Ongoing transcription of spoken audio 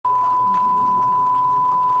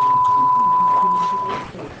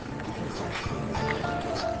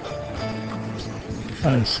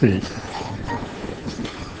I see.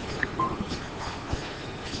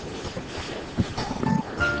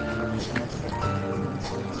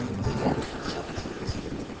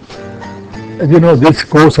 As you know, this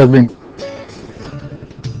course has been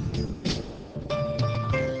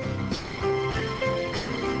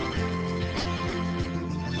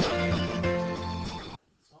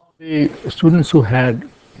the students who had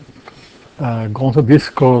gone through this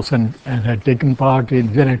course and had taken part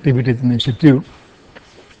in their activities in the institute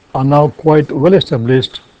are now quite well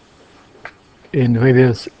established in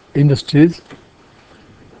various industries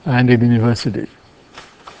and in universities.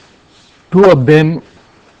 Two of them,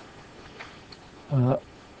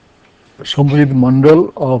 Shambhajit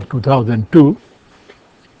Mandal of 2002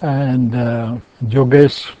 and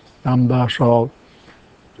Jogesh Ramdas of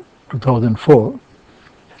 2004,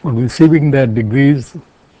 will be receiving their degrees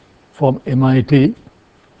from MIT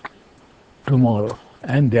tomorrow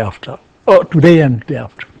and day after, today and day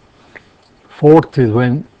after. 4th is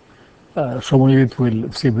when Shambhajit will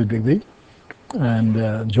receive his degree and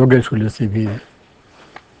Jogesh will receive his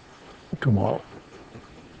tomorrow.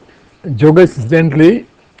 Jogesh incidentally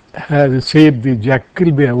has received the Jack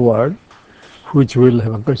Kilby Award, which we'll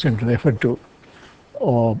have a question to refer to,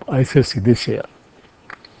 of ICSC this year.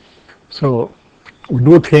 So we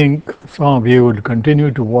do think some of you would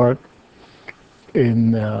continue to work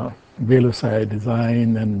in VLSI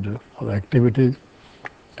design and other activities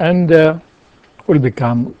and will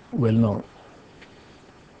become well known.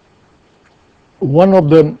 One of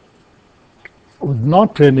them was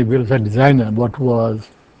not really VLSI designer, but was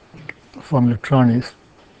from electronics.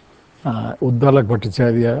 Uddalak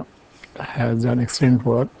Bhattacharya has done excellent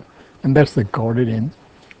work, and that's recorded in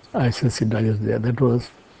ICSC digest there. That was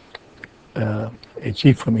a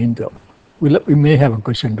chief from Intel. We may have a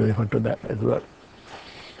question to refer to that as well.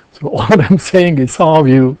 So all I'm saying is some of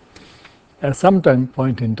you at some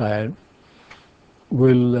point in time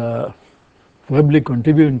will probably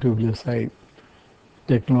contribute to VLSI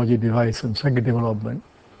technology, device and circuit development,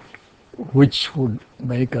 which would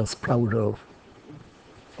make us proud of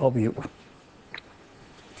you.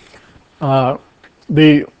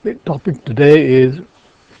 The topic today is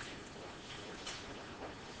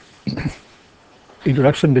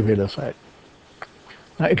Introduction to VLSI.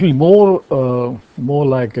 Now it will be more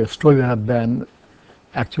like a story rather than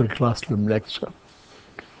actual classroom lecture,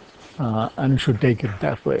 and we should take it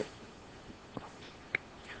that way.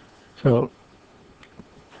 So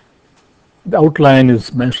the outline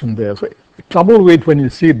is mentioned there. So trouble with when you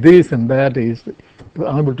see this and that is you're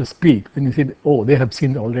unable to speak. When you see, oh, they have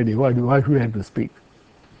seen already. Why should we have to speak?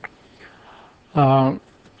 So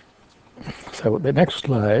the next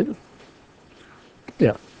slide.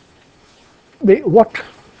 Yeah. What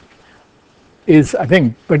is, I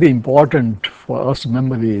think, pretty important for us to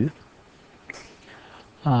remember is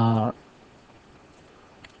the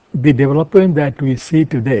development that we see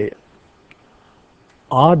today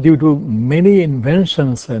are due to many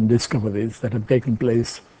inventions and discoveries that have taken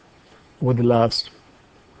place over the last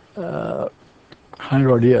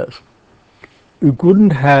 100 odd years. You couldn't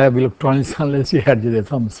have electronics unless you had the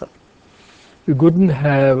thumbs up. You couldn't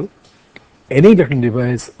have any electronic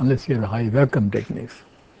device unless you had high vacuum techniques.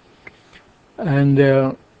 And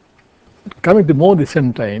coming to more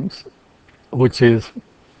recent times, which is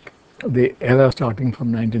the era starting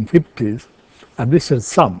from 1950s, and this is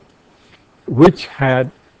some which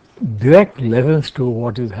had direct reference to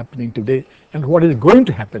what is happening today and what is going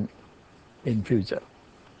to happen in future.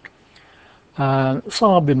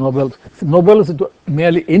 Some of the Nobels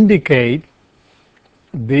merely indicate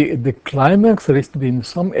the climax reached in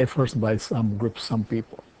some efforts by some groups, some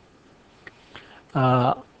people.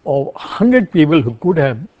 Of 100 people who could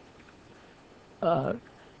have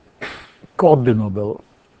got the Nobel,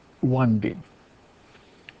 one did.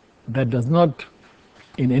 That does not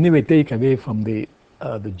in any way take away from the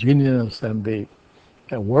genius and the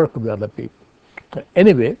work of the other people.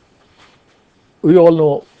 Anyway, we all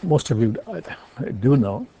know, most of you do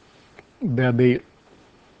know, that the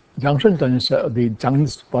junction transistor, the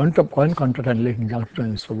point contact annihilation junction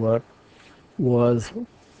transistor work was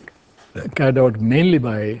carried out mainly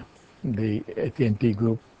by the AT&T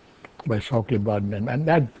group, by Shockley Bardman, and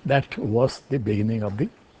that was the beginning of the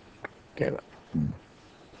era.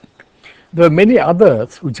 There are many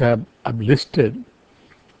others which I've listed.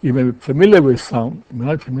 You may be familiar with some, you may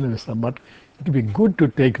not be familiar with some, but it would be good to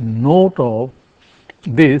take note of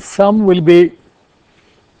this. Some will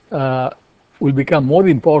become more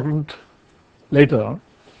important later on.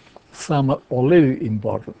 Some are already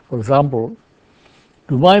important. For example,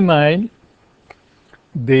 to my mind,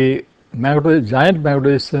 the giant magnetic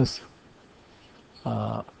resistance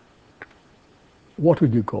what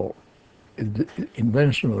would you call it,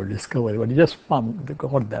 invention or discovery? But he just found, they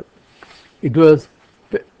got that. It was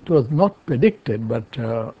not predicted, but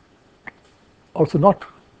also not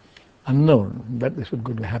unknown that this was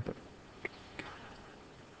going to happen.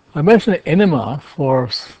 I mentioned NMR for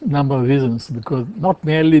a number of reasons, because not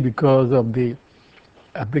merely because of the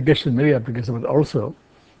application, many applications, but also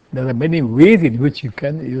there are many ways in which you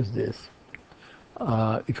can use this.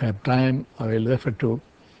 If I have time, I will refer to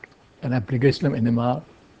an application of NMR,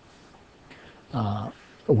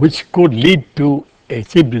 which could lead to a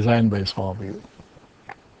chip design by some of you.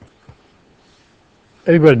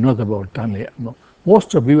 Everybody knows about tunneling.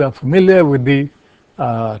 Most of you are familiar with the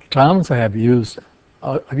terms I have used.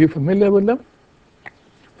 Are you familiar with them?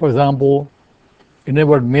 For example,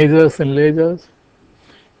 enabled masers and lasers.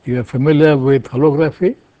 You are familiar with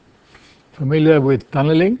holography, familiar with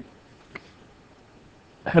tunneling.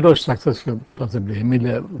 Heterostructures you are possibly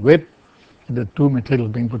familiar with, the two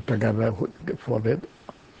materials being put together for it.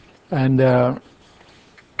 And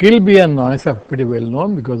Kilby and noise are pretty well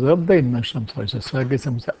known because of the invention of such circuits.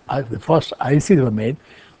 The first ICs were made,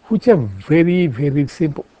 which are very, very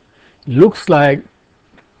simple. Looks like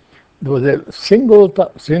there was a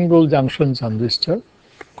single junction transistor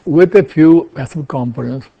with a few passive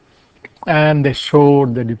components, and they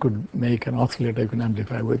showed that you could make an oscillator, you can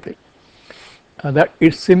amplify with it. That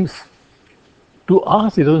it seems to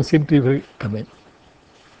us, it doesn't seem to be very,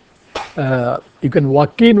 you can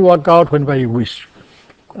walk in, walk out whenever you wish.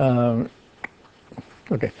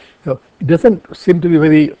 Okay, so it doesn't seem to be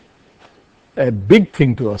very a big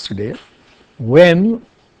thing to us today when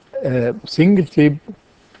a single chip,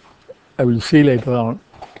 I will see later on,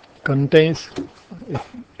 contains,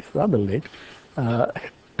 it's rather late,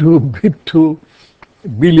 2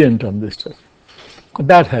 billion transistors.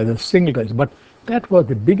 That has a single transistor, but that was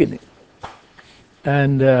the beginning.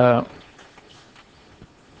 And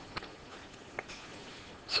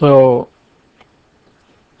so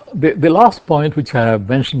the last point which I have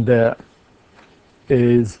mentioned there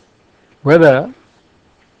is whether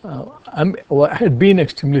I had been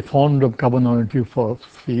extremely fond of carbon nanotube for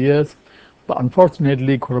 3 years, but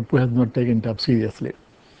unfortunately Kharagpur has not taken it up seriously.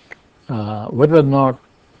 Whether or not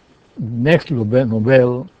next Nobel will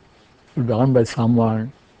be earned by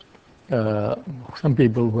someone, some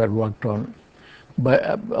people who had worked on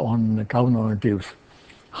carbon nanotubes.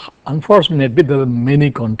 Unfortunately, there are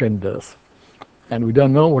many contenders, and we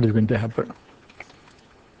don't know what is going to happen.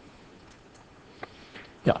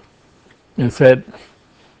 Yeah, I said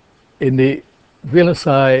in the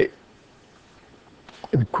VLSI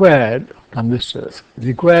required transistors,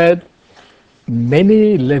 required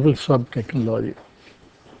many levels of technology.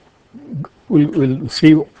 We'll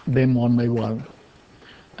see them one by one,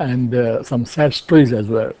 and some sad stories as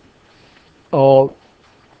well. Of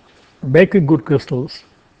making good crystals,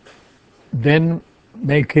 then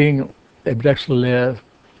making epitaxial layers,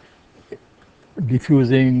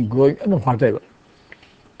 diffusing, growing, whatever.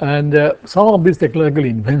 And some of these technological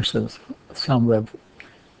inventions, some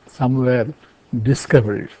were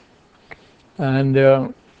discoveries. And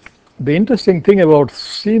the interesting thing about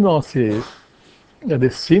CMOS is that the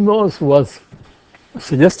CMOS was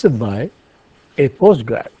suggested by a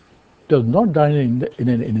postgrad. It was not done in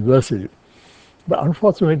a university. But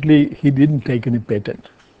unfortunately, he didn't take any patent,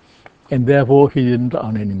 and therefore he didn't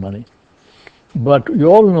earn any money. But you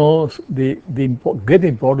all know the great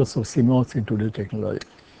importance of CMOS in today's technology,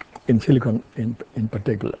 in silicon in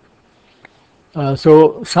particular.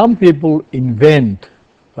 So some people invent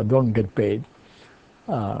but don't get paid.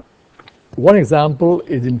 One example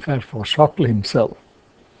is in fact for Shockley himself.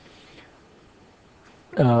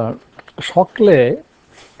 Shockley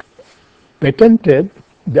patented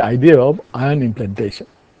the idea of ion implantation.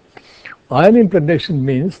 Ion implantation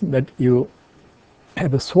means that you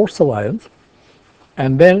have a source of ions,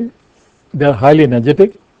 and then they are highly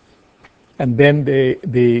energetic, and then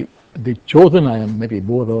the chosen ion, maybe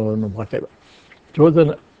boron or whatever,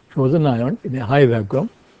 chosen ion in a high vacuum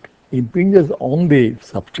impinges on the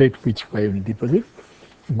substrate which you deposit,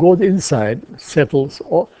 goes inside, settles,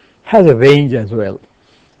 or has a range as well.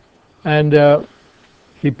 And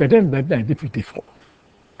he patented that in 1954.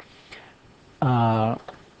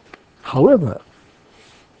 However,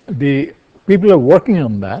 the people are working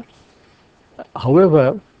on that.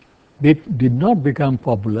 However, they did not become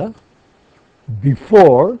popular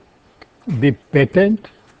before the patent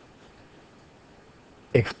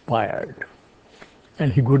expired,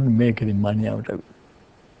 and he couldn't make any money out of it.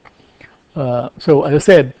 So as I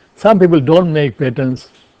said, some people don't make patents,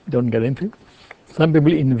 don't get anything. Some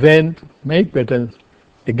people invent, make patents,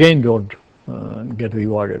 again don't get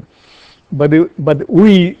rewarded. but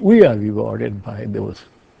we are rewarded by those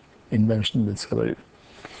invention discoveries.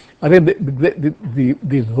 I think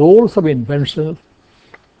the roles of inventions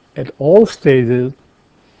at all stages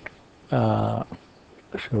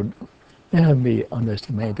should never be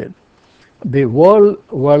underestimated. The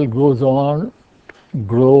world goes on,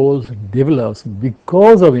 grows, develops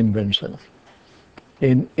because of inventions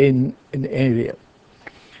in area.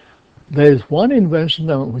 There is one invention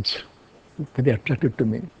which is very attractive to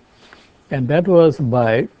me, and that was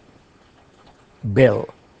by Bell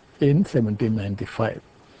in 1795.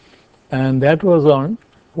 And that was on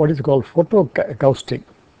what is called photoacoustic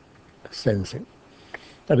sensing.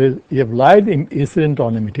 That is, you have light incident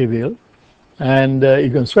on a material, and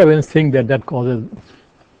you can sometimes think that causes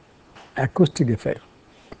acoustic effect.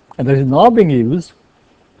 And that is now being used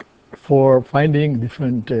for finding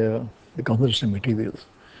different concentration materials.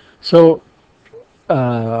 So,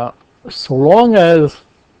 so long as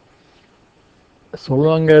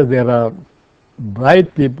there are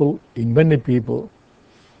bright people, inventive people,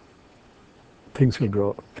 things will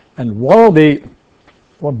grow. And one of the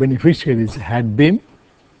beneficiaries had been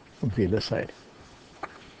VLSI.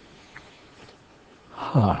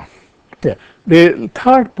 Yeah. The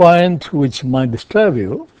third point which might disturb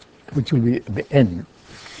you, which will be at the end,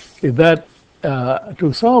 is that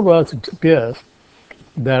to some of us it appears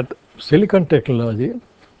that silicon technology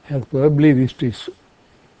has probably reached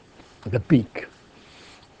the peak.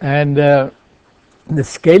 And the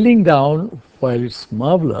scaling down, while it's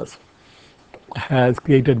marvelous, has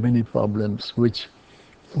created many problems which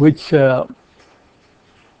are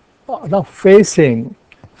now facing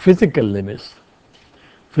physical limits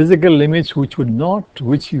which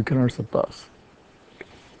you cannot surpass.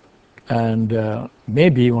 And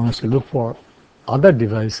maybe one has to look for other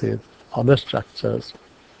devices, other structures,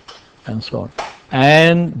 and so on.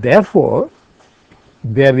 And therefore,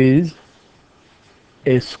 there is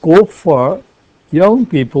a scope for young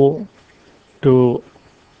people to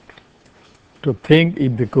think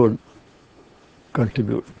if they could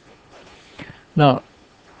contribute. Now,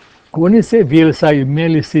 when you say VLSI, you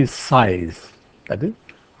merely see size. That is,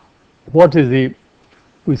 what is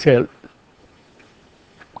we say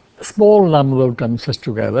small number of transistors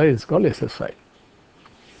together is called SSI.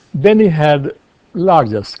 Then you had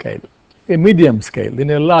larger scale, a medium scale, then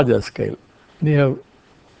a larger scale, then you have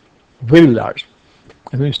very large.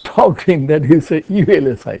 And when you stop doing that, you say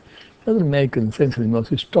VLSI. Doesn't make any sense anymore.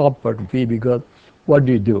 So you stop at V, because what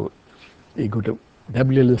do? You go to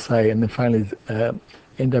WLSI and then finally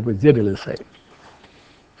end up with ZLSI.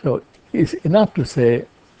 So it's enough to say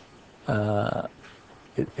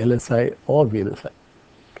LSI or VLSI.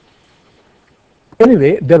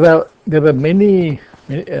 Anyway, there are many.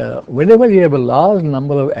 Whenever you have a large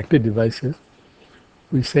number of active devices,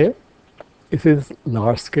 we say it is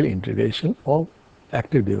large-scale integration of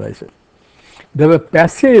active devices. There are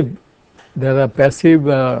passive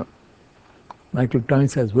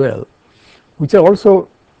microelectronics as well, which are also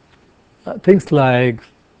things like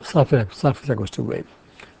surface acoustic wave,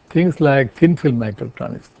 things like thin film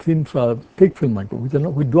microelectronics, thick film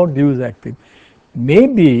microelectronics, we don't use active.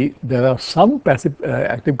 Maybe there are some passive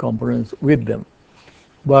active components with them,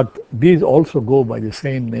 but these also go by the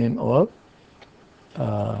same name of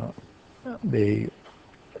the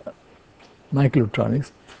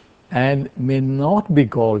microelectronics, and may not be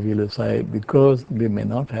called VLSI because they may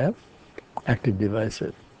not have active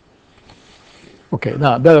devices. Okay,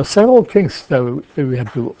 now there are several things that we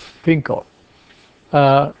have to think of.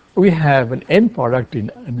 We have an end product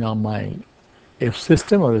in our mind, a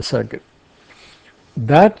system or a circuit.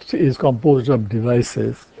 That is composed of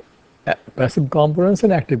devices, passive components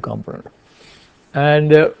and active components.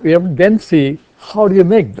 And we have to then see how do you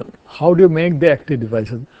make them? How do you make the active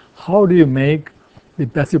devices? How do you make the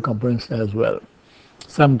passive components as well?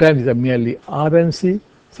 Sometimes they are merely RNC,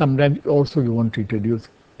 sometimes also you want to introduce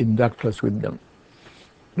inductors with them.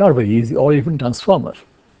 Not very easy, or even transformers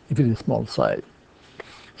if it is small size.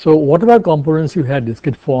 So whatever components you had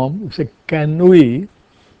discrete form, you say, can we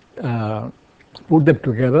put them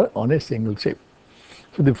together on a single chip?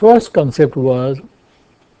 So the first concept was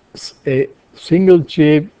a single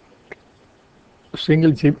chip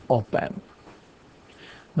op-amp.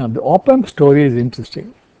 Now the op-amp story is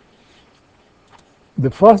interesting. The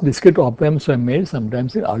first discrete op-amps were made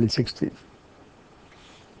sometimes in early 60s.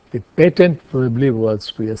 The patent probably was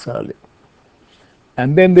 2 years early.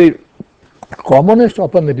 And then the commonest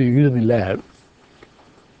op-amp that you use in the lab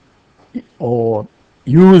or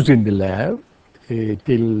used in the lab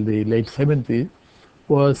till the late 70s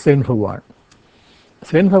was 741.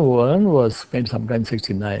 741 was made sometime in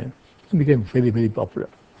 69 and became very, very popular.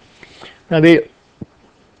 Now the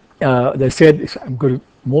they said, I'm going to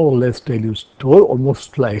more or less tell you story,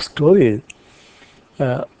 almost like stories.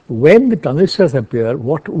 When the transistors appeared,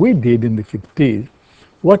 what we did in the 50s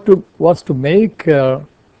was to make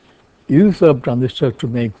use of transistors to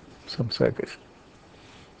make some circuits.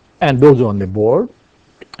 And those on the board,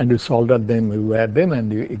 and you solder them, you add them,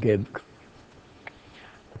 and you get.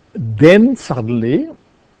 Then suddenly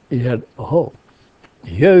you had, oh,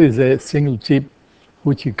 here is a single chip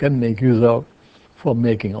which you can make use of for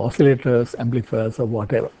making oscillators, amplifiers, or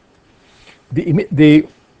whatever. The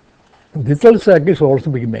digital circuits also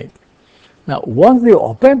being made. Now, once the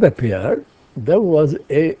op-amp appeared, there was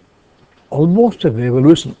almost a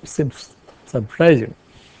revolution. Seems surprising.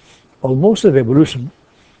 Almost a revolution.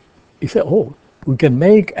 You say, oh, we can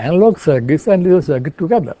make analog circuits and digital circuits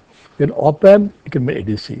together. In op-amp, you can make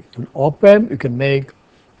ADC. In op-amp, you can make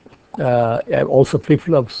also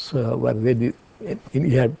flip-flops where you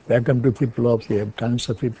have vacuum tube flip-flops, you have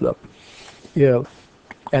transistor flip-flop.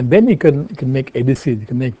 And then you can make ADCs, you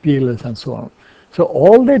can make PLS and so on. So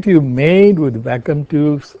all that you made with vacuum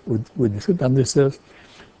tubes, with these transistors,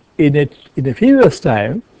 in a few years'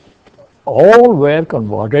 time, all were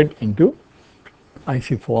converted into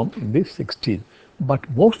IC form in the 60s. But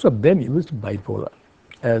most of them used bipolar,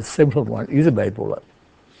 as several one is a bipolar.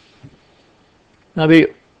 Now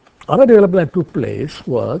the other development that took place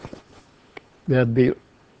was that the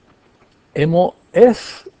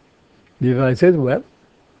MOS devices were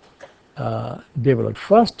developed.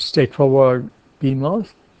 First, straightforward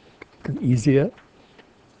PMOS, easier.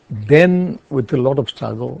 Then, with a lot of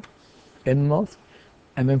struggle, NMOS,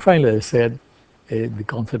 and then finally, I said the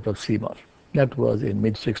concept of CMOS. That was in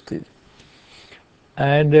mid-60s.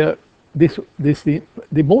 And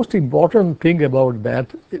the most important thing about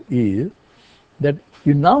that is that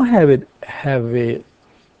you now have a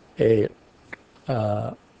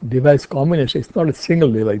device combination. It's not a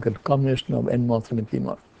single device, it's a combination of NMOS and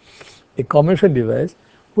PMOS. A combination device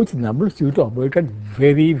which enables you to operate at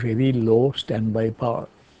very, very low standby power.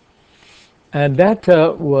 And that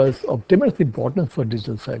was of tremendous importance for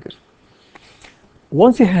digital circuits.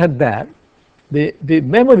 Once you had that, the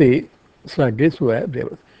memory circuits were there.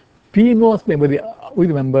 PMOS memory, we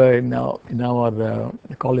remember in our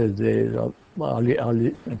college days or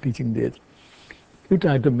early teaching days, we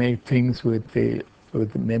tried to make things with the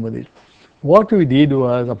memories. What we did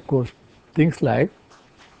was, of course, things like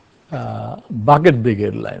bucket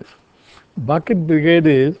brigade lines. Bucket brigade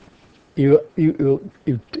is you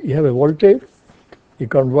have a voltage, you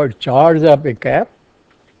convert charge up a cap,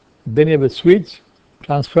 then you have a switch,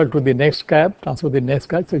 transfer to the next cap, transfer to the next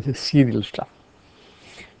cap, so it's a serial stuff.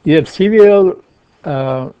 You have serial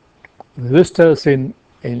resistors in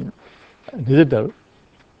digital,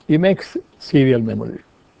 you make serial memory.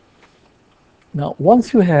 Now,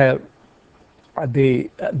 once you have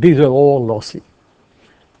these are all lossy.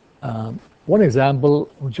 One example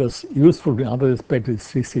which was useful in other respects is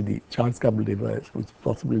CCD, charge coupled device, which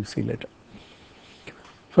possibly we'll see later.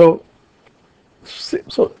 So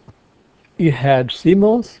you had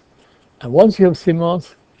CMOS, and once you have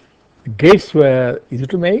CMOS, gates were easy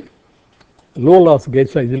to make, low loss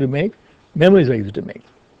gates were easy to make, memories were easy to make.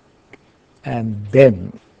 And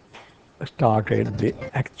then started the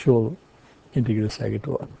actual integrated circuit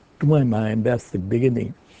work. To my mind, that's the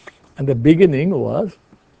beginning. And the beginning was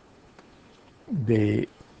the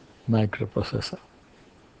microprocessor.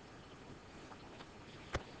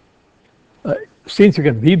 Since you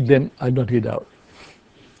can read them, I'll not read out.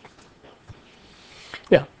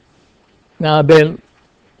 Yeah. Now then,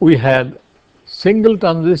 we had single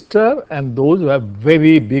transistor and those were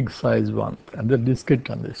very big size ones, and the discrete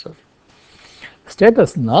transistors.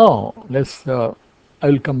 Status now, I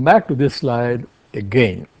will come back to this slide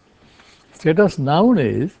again. Status now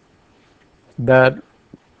is that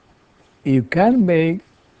you can make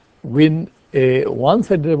with a 1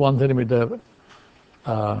 centimeter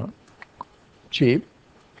chip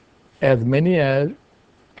as many as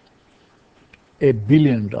 1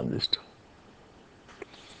 billion transistors.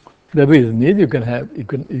 The reason is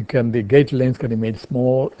the gate lengths can be made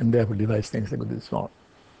small and therefore device lengths can be small.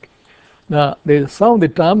 Now there is some of the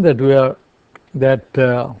terms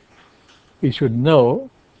that we should know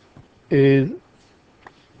is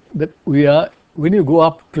that when you go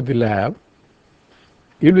up to the lab,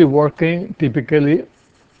 you'll be working typically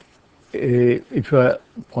if you are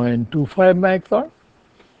 0.25 micron,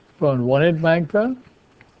 0.18 micron,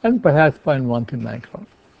 and perhaps 0.13 micron.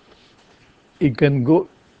 You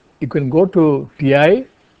can go to TI,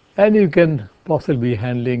 and you can possibly be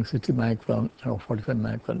handling 60 micron or 45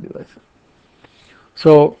 micron devices.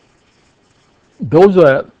 So those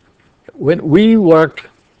were, when we worked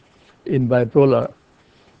in bipolar,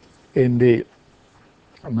 in the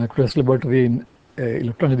microscope laboratory in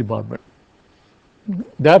electronics department.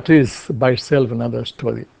 That is by itself another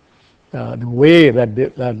story. The way that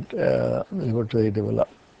laboratory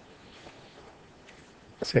developed.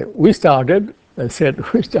 So we started, I said,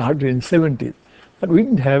 we started in 70s, but we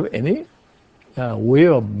didn't have any way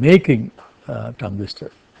of making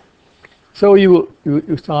transistors. So you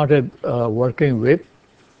started working with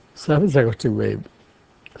surface acoustic wave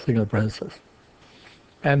signal processors.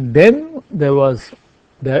 And then there was,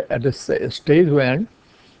 at a stage when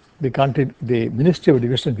the Ministry of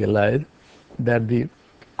Education realized that the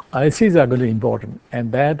ICs are going to be important,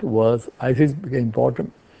 and that was, ICs became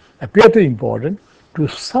important, appeared to be important to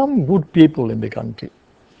some good people in the country.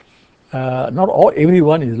 Not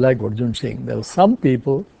everyone is like Arjun Singh. There were some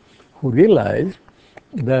people who realized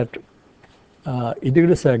that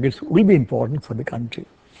integrated circuits will be important for the country.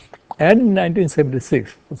 And in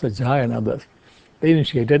 1976, Professor Jha and others, they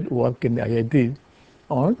initiated work in the IIT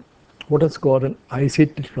on what is called an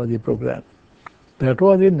IC technology program. That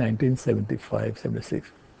was in 1975-76.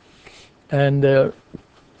 And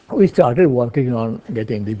we started working on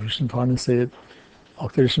getting diffusion furnaces,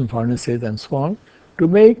 oxidation furnaces, and so on, to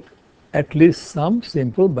make at least some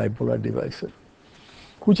simple bipolar devices,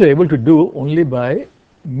 which are able to do only by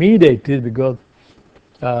mid-80s, because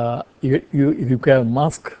you require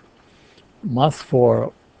mask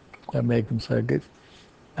for making circuits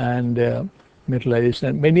and metallization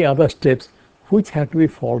and many other steps which have to be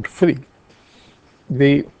fault free.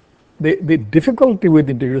 The difficulty with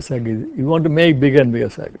integrated circuits is you want to make bigger and bigger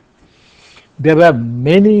circuits. There are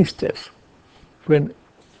many steps. When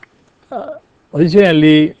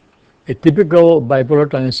originally a typical bipolar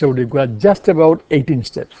transistor would require just about 18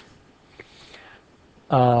 steps.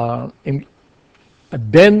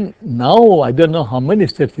 Then now I don't know how many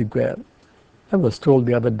steps required. I was told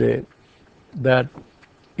the other day that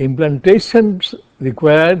implantations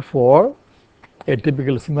required for a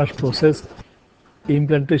typical CMOS process,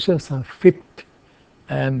 implantations are 50,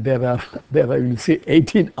 and there are you will see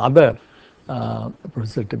 18 other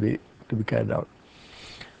processes to be carried out.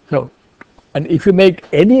 So, and if you make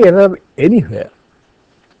any error anywhere,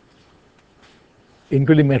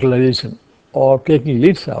 including metallization or taking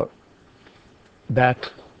leads out,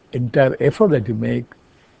 that entire effort that you make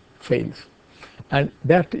fails, and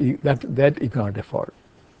that you cannot afford.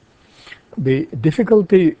 The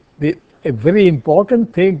difficulty, a very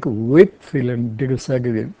important thing with integrated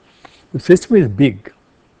circuit is the system is big.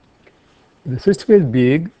 If the system is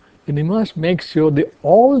big, then you must make sure that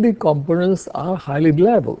all the components are highly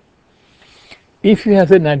reliable. If you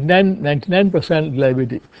have a 99%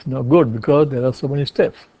 reliability, it's not good because there are so many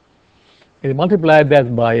steps. If you multiply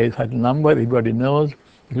that by a certain number, everybody knows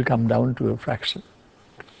it will come down to a fraction.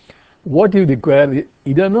 What you require,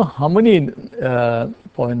 you don't know how many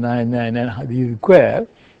 0.99 you require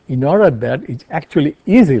in order that it actually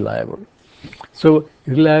is reliable. So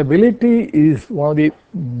reliability is one of the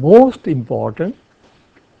most important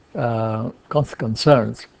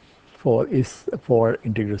concerns for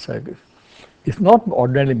integrated circuits. It's not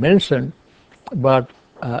ordinarily mentioned, but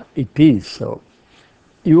it is so.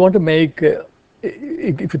 You want to make,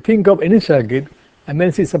 if you think of any circuit, and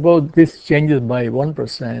then see, suppose this changes by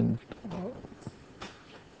 1%,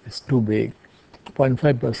 it's too big,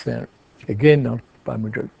 0.5%, again not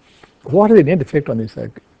permitted. What is the net effect on this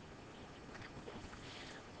circuit?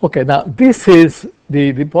 Okay, now this is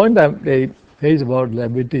the point I raised about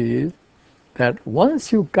reliability is that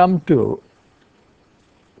once you come to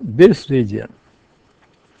this region,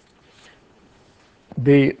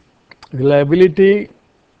 the reliability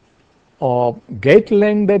of gate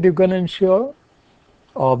length that you can ensure,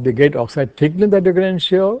 of the gate oxide thickness that you can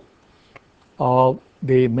ensure, of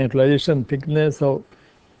the metallization thickness, of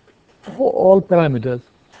all parameters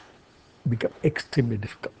become extremely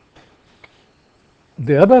difficult.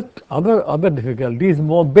 The other difficulty is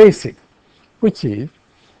more basic, which is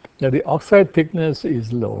that the oxide thickness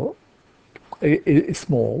is low, is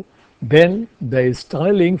small, then there is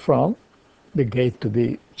tunneling from the gate to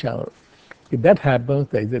the channel. If that happens,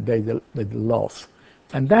 there is a loss,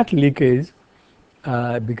 and that leakage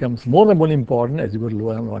becomes more and more important as you go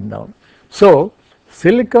lower and one down. So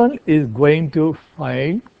silicon is going to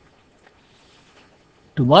find,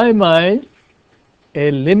 to my mind,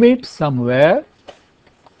 a limit somewhere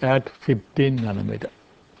at 15 nanometer.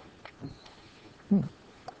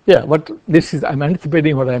 Yeah, but this is, I'm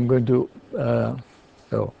anticipating what I'm going to,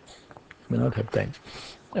 so may not have time.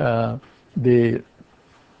 The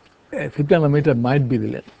 15 nanometer might be the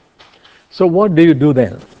limit. So what do you do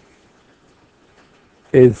then?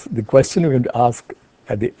 Is the question we're going to ask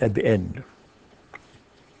at the end.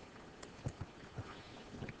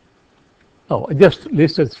 Oh, I just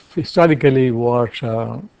listed historically what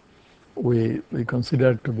we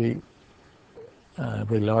consider to be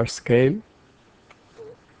very large scale,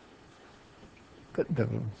 the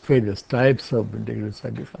various types of integrated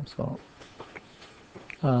circuits and so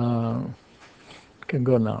on. Can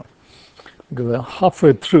go now. Go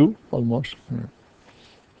halfway through almost,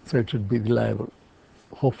 so it should be reliable,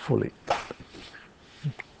 hopefully.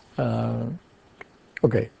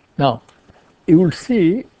 Okay, now you will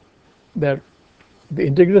see that the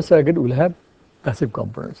integrated circuit will have passive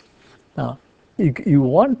components. Now, you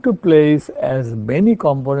want to place as many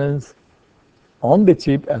components on the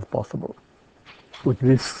chip as possible, with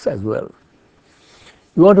risks as well.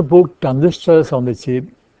 You want to put transistors on the chip,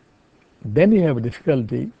 then you have a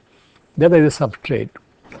difficulty that there is a substrate,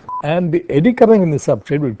 and the eddy current in the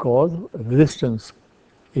substrate will cause resistance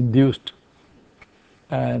induced,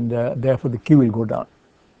 and therefore the Q will go down.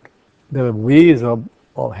 There are ways of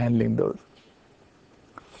handling those.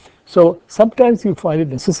 So sometimes you find it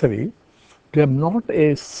necessary to have not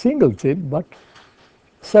a single chip but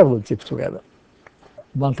several chips together,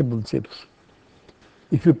 multiple chips.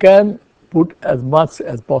 If you can put as much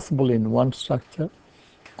as possible in one structure,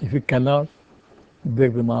 if you cannot,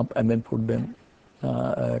 break them up and then put them,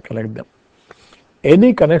 connect them.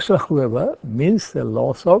 Any connection, however, means a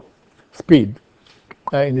loss of speed,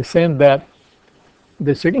 in the sense that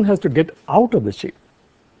the signal has to get out of the chip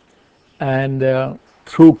and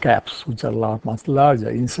through caps, which are much larger.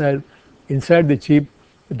 Inside the chip,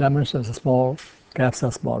 the dimensions are small, caps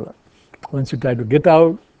are smaller. Once you try to get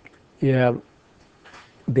out, you have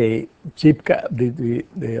the chip cap,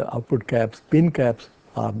 the output caps, pin caps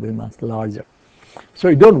are very much larger. So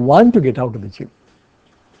you don't want to get out of the chip.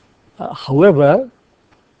 However,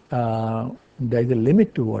 there is a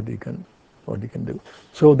limit to what you can do.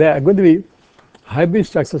 So there are going to be hybrid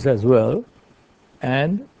structures as well,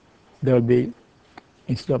 and there will be,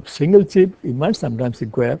 instead of single chip, you might sometimes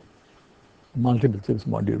require multiple chips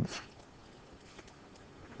modules.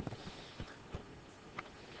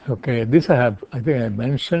 Okay, this I think I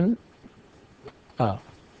mentioned.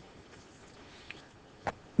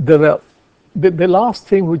 The last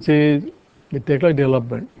thing, which is the technology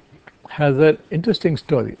development, has an interesting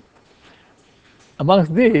story.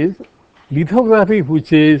 Amongst these, lithography,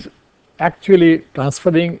 which is actually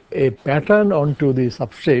transferring a pattern onto the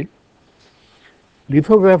substrate.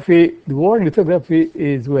 Lithography, the word lithography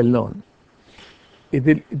is well known. If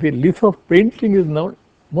the litho printing is known,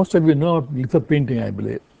 most of you know of litho printing, I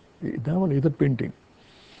believe. You know litho printing.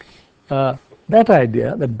 That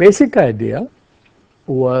idea, the basic idea,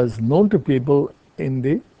 was known to people in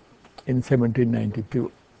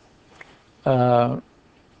 1792.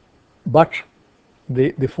 But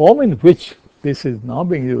the form in which this is now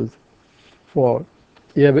being used for,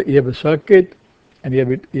 you have a circuit, and you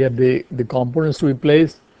have the components to be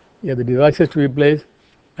placed, you have the devices to be placed,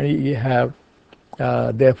 and you have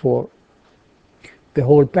therefore the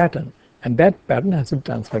whole pattern, and that pattern has to be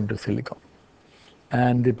transferred into silicon,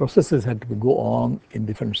 and the processes have to go on in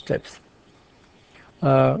different steps.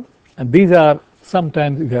 And these are,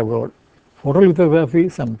 sometimes you have got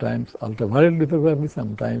photolithography, sometimes ultraviolet lithography,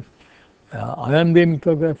 sometimes ion beam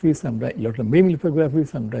lithography, sometimes electron beam lithography,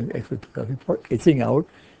 sometimes X-ray lithography, for etching out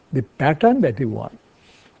the pattern that you want.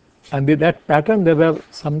 And that pattern,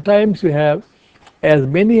 sometimes you have as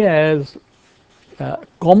many as the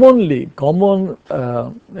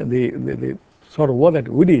sort of work that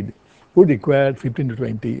we did would require 15 to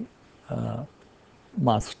 20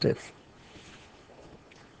 mask steps.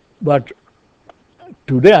 But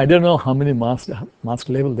today, I don't know how many mask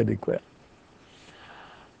levels they require.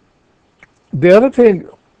 The other thing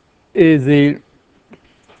is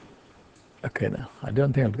okay, now I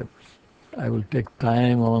don't think I will take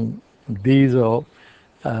time on these, or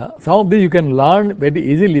some of these you can learn very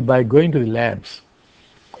easily by going to the labs.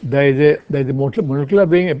 There is a molecular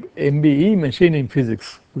being MBE machine in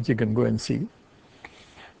physics, which you can go and see.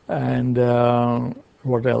 And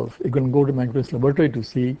what else? You can go to microscopic laboratory to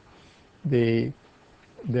see the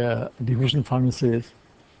diffusion furnaces,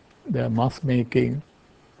 the mask making,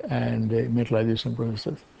 and the metallization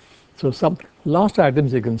processes. So some last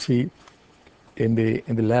items you can see in the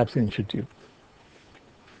labs institute.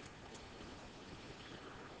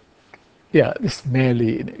 Yeah, this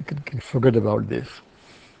merely, you can forget about this.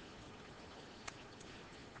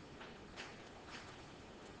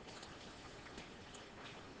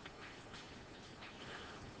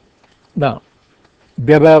 Now,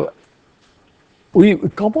 we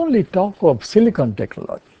commonly talk of silicon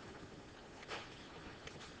technology.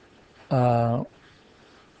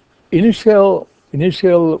 Initial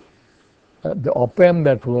the op-amp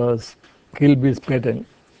that was Kilby's patent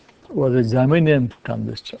was a germanium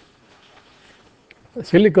transistor.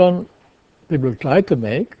 Silicon people tried to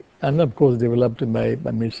make, and of course developed by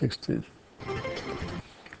mid-60s.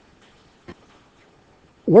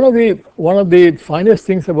 One of the finest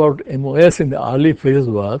things about MOS in the early phases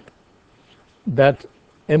was that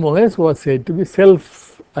MOS was said to be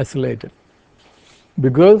self-isolated,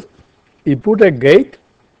 because you put a gate,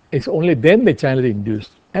 it's only then the channel is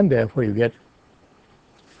induced, and therefore you get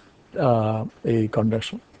a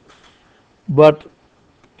conduction. But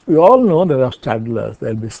we all know there are straddlers.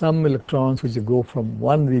 There will be some electrons which go from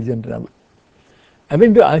one region to another. I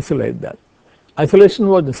mean, to isolate that. Isolation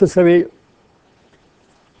was necessary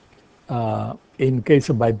in case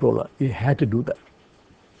of bipolar. You had to do that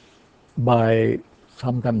by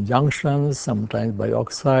sometimes junctions, sometimes by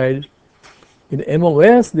oxide. In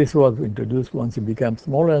MOS, this was introduced once it became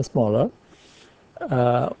smaller and smaller.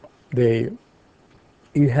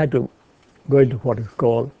 You had to go into what is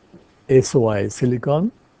called SOI,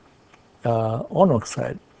 silicon on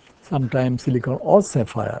oxide, sometimes silicon or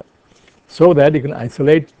sapphire, so that you can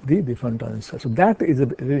isolate the different transistors. So that is a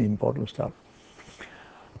really important stuff.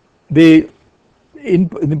 The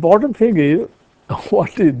important thing is,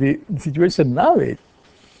 what is the situation now is,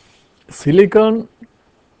 silicon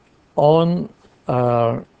on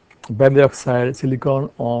band oxide, silicon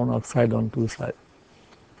on oxide on two sides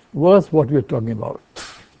was what we are talking about.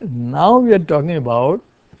 Now we are talking about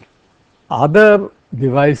other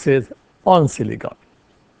devices on silicon.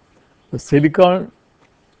 The silicon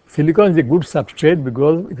is a good substrate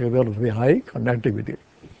because it has got very high conductivity,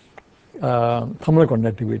 thermal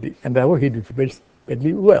conductivity, and therefore heat dissipates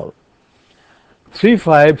very well.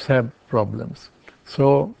 3.5s have problems.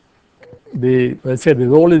 So let's say the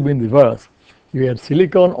role has been reversed. You had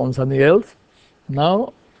silicon on something else.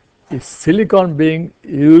 Now is silicon being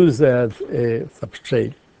used as a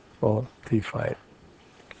substrate for 3.5.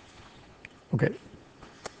 Okay.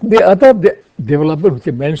 The other development which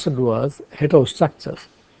I mentioned was heterostructures.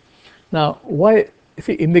 Now, why?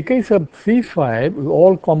 See, in the case of 3.5, we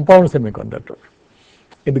all compound semiconductors.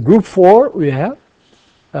 In the group 4, we have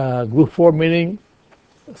group 4 meaning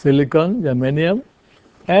silicon, germanium,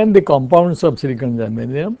 and the compounds of silicon,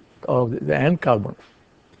 germanium, and carbon.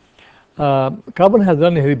 Carbon has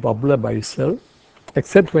not been very popular by itself,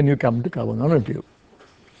 except when you come to carbon nanotube.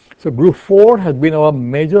 So group 4 has been our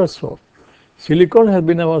major source. Silicon has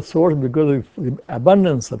been our source because of the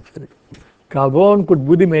abundance of silicon. Carbon could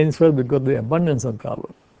be the main source because of the abundance of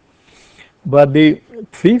carbon. But the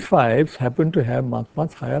 3.5s happen to have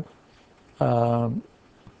much higher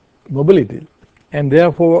mobility, and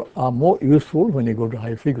therefore are more useful when you go to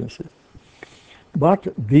high frequencies. But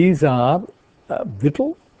these are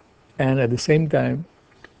brittle, and at the same time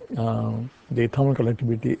the thermal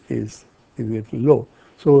conductivity is very low,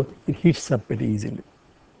 so it heats up very easily.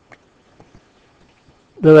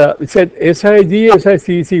 We said SIG,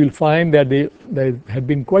 SICC, you will find that there had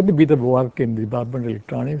been quite a bit of work in the Department of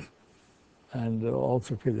Electronics and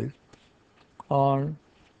also physics on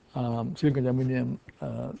silicon germanium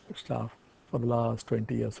stuff for the last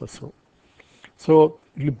 20 years or so. So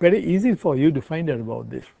it will be very easy for you to find out about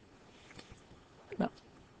this. Now,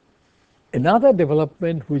 another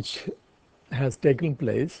development which has taken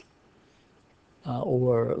place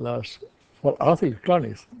over last, for us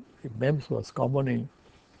electronics, MEMS was common in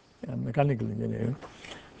mechanical engineering,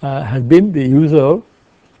 has been the use of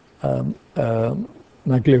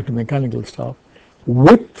mechanical stuff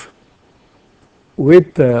with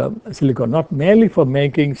silicon, not merely for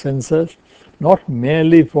making sensors, not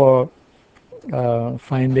merely for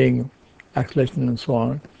finding acceleration and so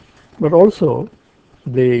on, but also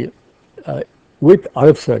with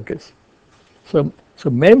RF circuits. So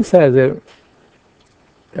MEMS has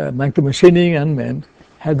micro machining, and MEMS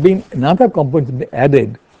has been another component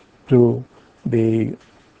added to the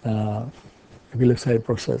VLSI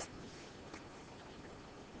process.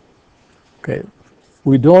 Okay,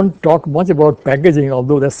 we don't talk much about packaging,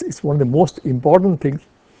 although it's one of the most important things.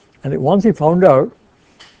 And once we found out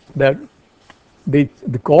that the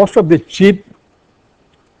cost of the chip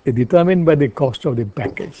is determined by the cost of the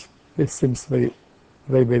package. This seems very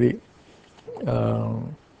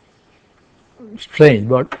strange,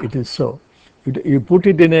 but it is so. You put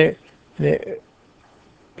it in a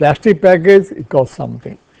plastic package, it costs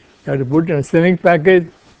something. You have to put it in a ceramic package,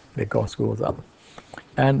 the cost goes up.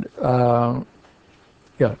 And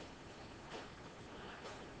yeah,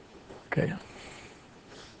 okay.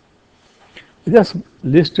 I just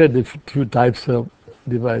listed a few types of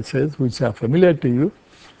devices which are familiar to you.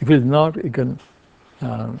 If it is not, you can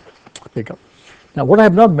pick up. Now, what I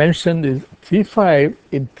have not mentioned is 3.5.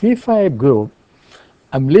 In 3.5 group,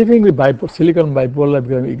 I'm leaving with silicon bipolar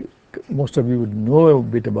because most of you would know a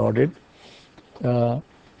bit about it.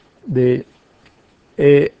 The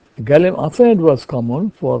a gallium arsenide was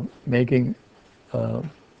common for making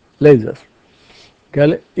lasers.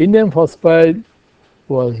 Indium phosphide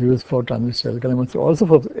was used for transistors. Gallium arsenide also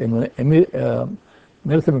for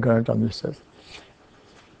metal semiconductor transistors.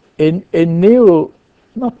 In a new,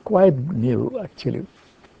 not quite new actually,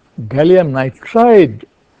 gallium nitride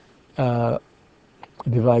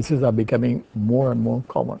devices are becoming more and more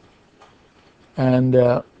common, and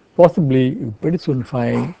possibly you pretty soon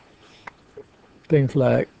find things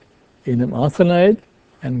like indium arsenide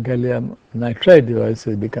and gallium nitride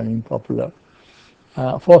devices becoming popular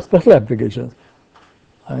for special applications,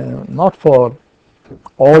 not for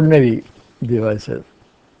ordinary devices.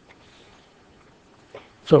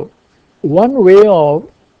 So, one way of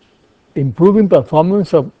improving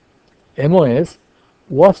performance of MOS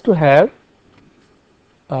was to have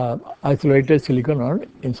isolated silicon on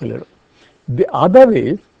insulator. The other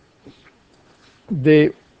is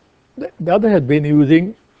the other has been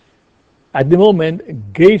using at the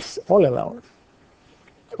moment gates all around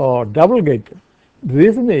or double gated. The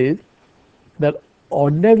reason is that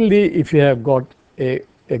ordinarily if you have got a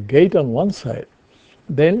gate on one side,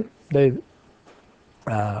 then the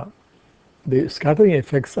scattering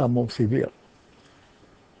effects are more severe,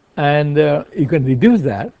 and you can reduce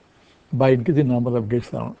that by increasing the number of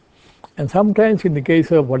gates around. And sometimes in the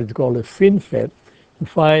case of what is called a FinFET, you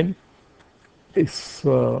find it's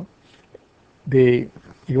you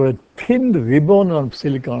have a thin ribbon of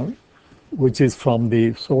silicon which is from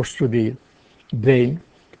the source to the drain,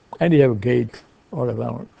 and you have gates all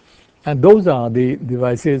around. And those are the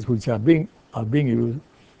devices which are being used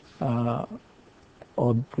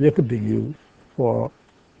or projected being used for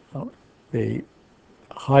the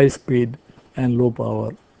high speed and low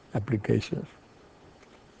power applications.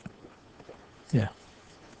 Yeah.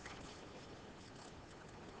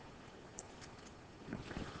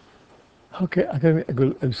 Okay,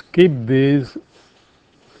 I'll skip this.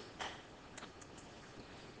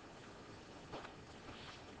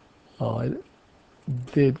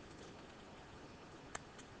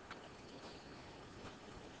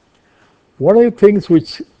 One of the things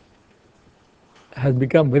which has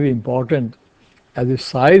become very important as the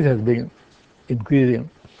size has been increasing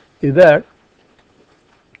is that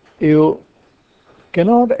you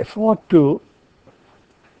cannot afford to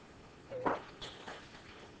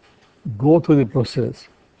go through the process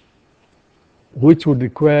which would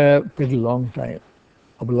require a pretty long time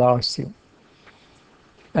of large thing,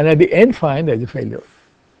 and at the end find there is a failure.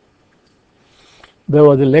 There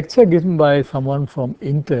was a lecture given by someone from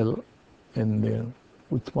Intel in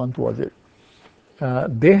which month was it?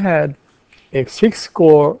 They had a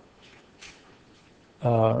 6-core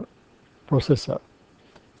processor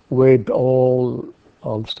with all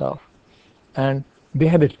stuff, and they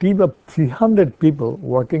had a team of 300 people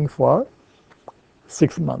working for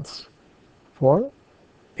 6 months for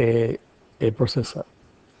a processor.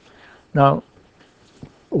 Now,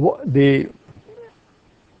 the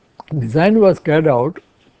design was carried out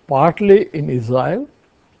partly in Israel,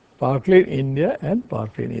 partly in India, and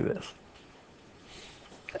partly in US.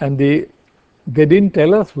 And they didn't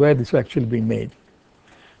tell us where this was actually being made.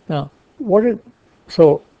 Now,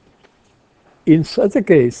 so in such a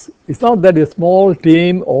case, it's not that a small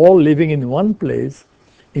team all living in one place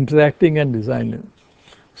interacting and designing.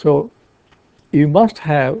 So you must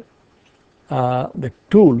have the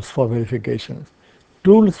tools for verification,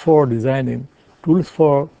 tools for designing, tools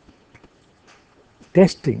for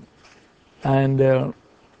testing, and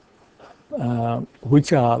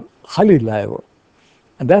which are highly reliable.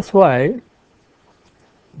 And that's why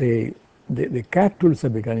the CAD tools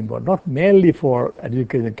have become important, not merely for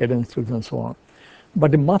education, cadence tools and so on,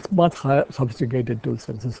 but a much higher sophisticated tools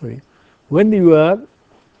are necessary. When you are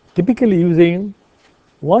typically using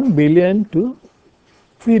 1 billion to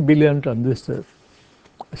 3 billion transistors,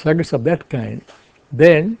 circuits of that kind,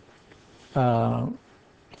 then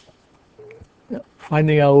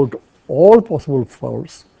finding out all possible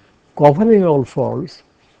faults, covering all faults,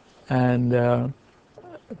 and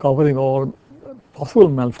covering all possible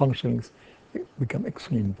malfunctions become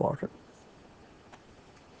extremely important.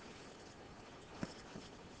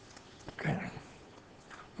 Okay.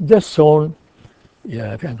 Just shown,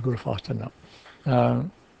 yeah, I think I'll go faster now.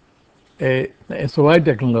 A SOI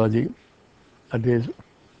technology, that is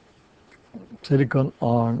silicon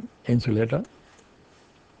on insulator.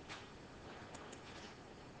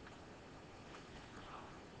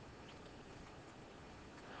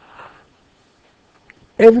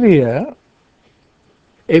 Every year,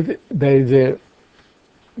 if there is a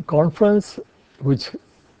conference which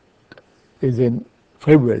is in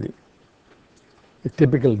February, the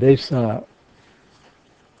typical dates are,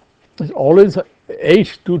 it's always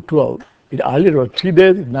 8 to 12. It earlier was 3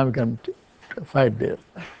 days, it now become 5 days.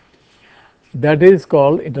 That is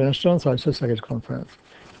called International Solid Circuit Conference.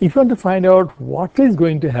 If you want to find out what is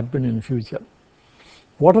going to happen in the future,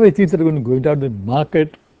 what are the things that are going to go into the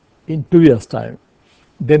market in 2 years' time,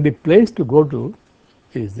 then the place to go to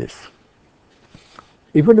is this.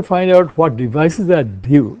 If you want to find out what devices are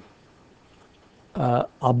due,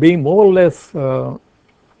 are being more or less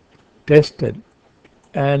tested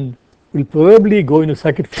and will probably go into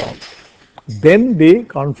circuit form, then the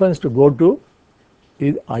conference to go to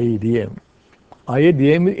is IEDM.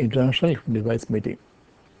 IEDM is International Device Meeting.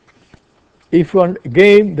 If you want,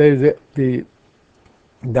 again, there is the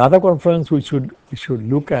other conference we should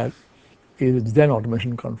look at is Design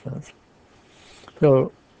Automation Conference.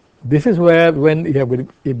 So this is where when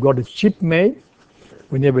you've got a chip made,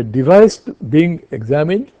 when you have a device being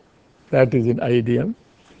examined, that is in IEDM.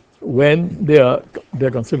 When they're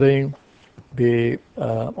considering the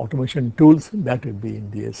automation tools, that will be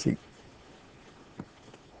in DSC.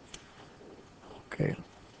 Okay.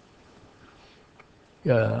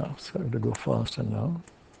 Yeah, sorry to go faster now.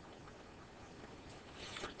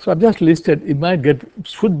 So I've just listed, it might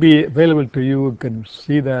should be available to you. You can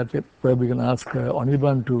see that. Probably you can ask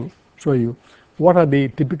Anirban to show you what are the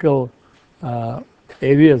typical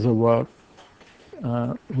areas of work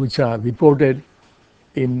which are reported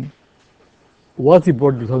was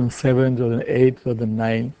reported in 2007, 2008,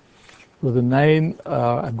 2009. 2009,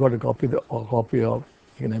 I've got a copy of. You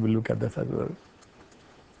can have a look at this as well.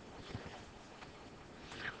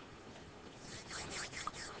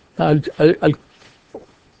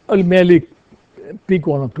 I'll merely pick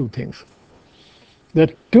one or two things. There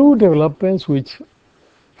are two developments which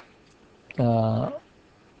have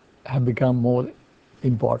become more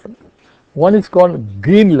important. One is called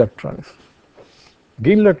green electronics.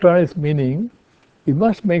 Green electronics meaning you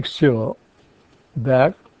must make sure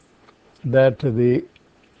that the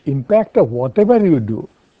impact of whatever you do,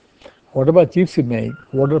 whatever chips you make,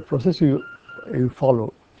 whatever process you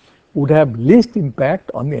follow, would have least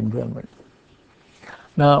impact on the environment.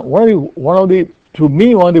 Now, to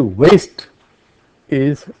me, one of the waste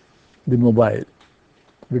is the mobile,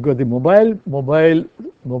 because the mobile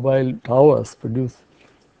towers produce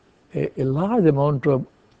a large amount of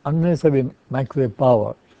unnecessary microwave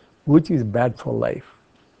power, which is bad for life.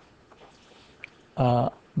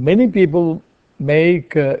 Many people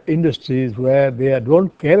make industries where they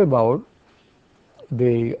don't care about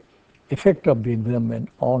the effect of the environment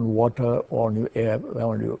on water or on your air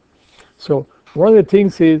around you. So one of the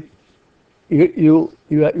things is you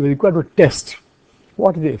are required to test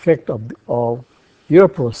what is the effect of your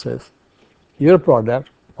process, your product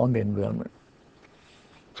on the environment.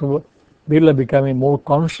 So people are becoming more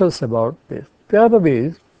conscious about this. The other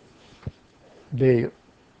is the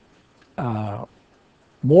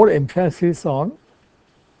more emphasis on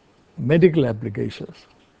medical applications,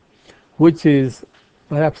 which is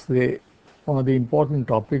perhaps one of the important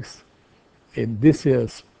topics in this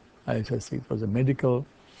year's ISSC for the medical.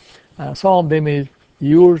 Some of them is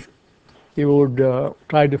you would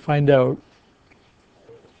try to find out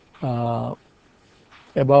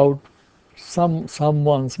about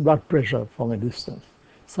someone's blood pressure from a distance,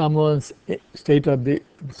 someone's state of the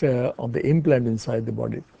implant inside the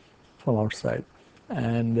body from outside,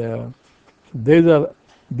 and these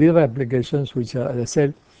are applications which are, as I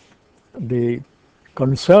said, the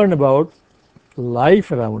concern about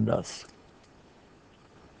life around us.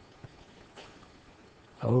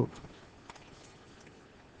 Oh.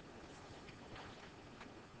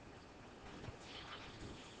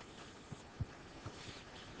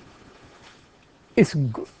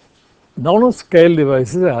 Nanoscale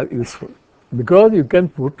devices are useful because you can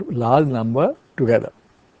put large number together.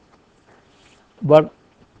 But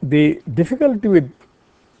the difficulty with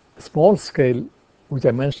small scale, which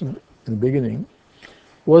I mentioned in the beginning,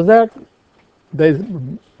 was that there is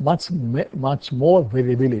much more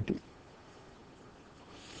variability.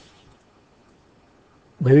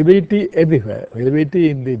 Variability everywhere.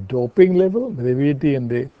 Variability in the doping level. Variability in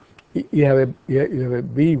the you have a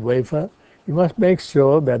B wafer. You must make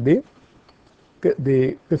sure that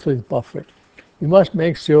this is perfect. You must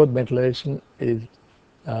make sure metallization is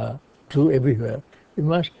true everywhere.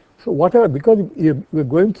 So whatever, because we're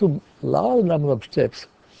going through large number of steps,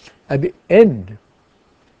 at the end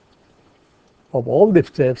of all the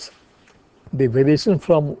steps, the variation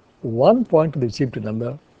from one point of the chip to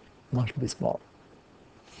another must be small.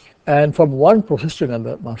 And from one process to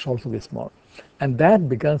another must also be small. And that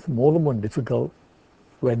becomes more and more difficult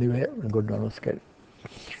when you go to nanoscale.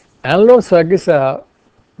 Analog circuits are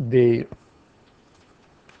the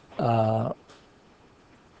are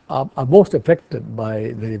most affected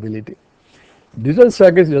by variability. Digital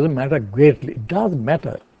circuits doesn't matter greatly. It does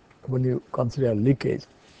matter when you consider leakage,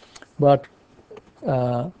 but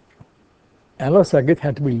analog circuits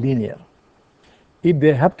have to be linear. If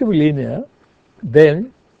they have to be linear,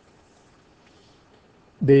 then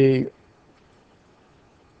the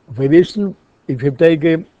variation, if you take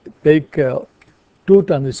two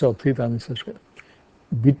transistors or three transistors,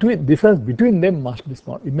 difference between them must be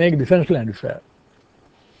small. You make differential amplifier.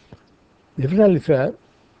 Differential amplifier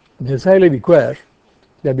necessarily requires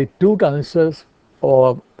that the two transistors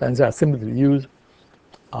or transistor assemblies used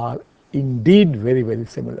are indeed very, very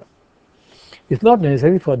similar. It's not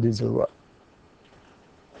necessary for digital work.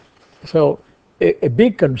 So a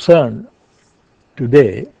big concern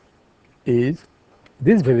today is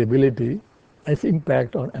this variability and its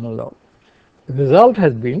impact on analog. The result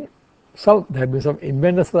has been there have been some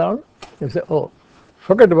inventors around. They say, oh,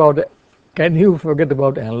 forget about it. Can you forget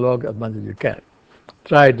about analog as much as you can?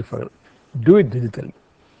 Try to forget. Do it digitally.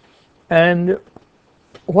 And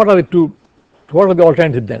what are the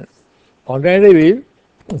alternatives then? Alternative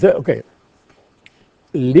is say, okay,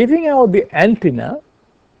 leaving out the antenna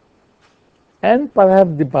and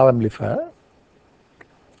perhaps the power amplifier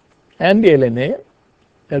and the LNA,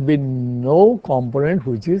 there will be no component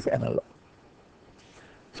which is analog.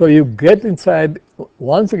 So you get inside,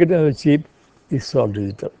 once you get into the chip, it's all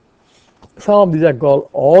digital. Some of these are called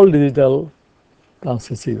all digital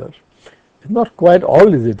transceivers. It's not quite all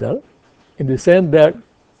digital in the sense that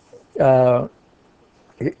LNA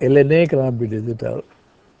cannot be digital.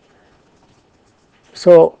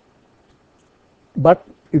 So, but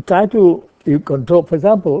you control, for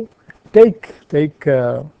example, take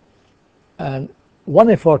and one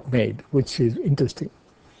effort made, which is interesting.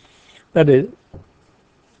 That is,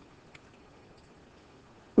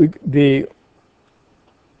 you're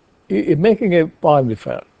making a power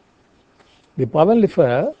amplifier. The power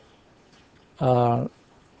amplifier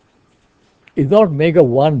is not made of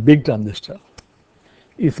one big transistor.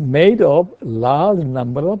 It's made of large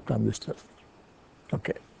number of transistors.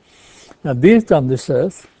 Okay. Now these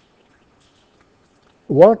transistors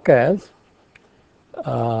work as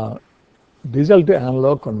digital to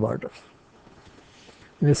analog converters,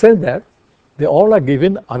 in the sense that they all are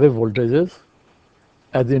given other voltages.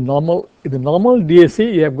 As in the normal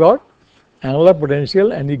DAC, you have got analog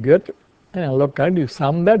potential and you get an analog current. You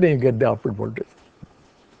sum that and you get the output voltage.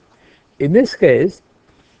 In this case,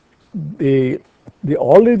 the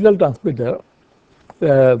all digital transmitter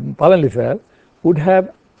power amplifier would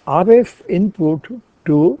have RF input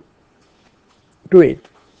to it,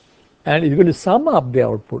 and you're going to sum up the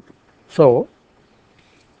output. So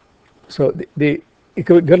you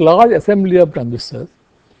could get a large assembly of transistors,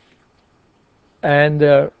 and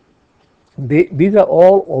these are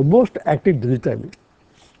all almost acting digitally.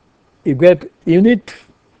 You get unit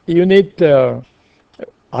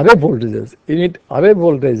other voltages,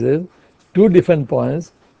 2 different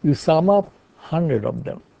points, you sum up 100 of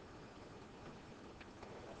them.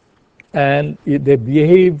 And they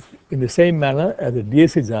behave in the same manner as the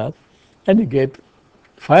DAC does, and you get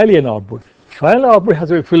finally an output. Final output has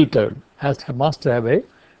to be filtered, must have a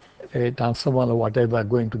transformer or whatever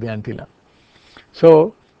going to the antenna.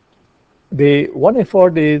 So the one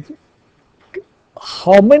effort is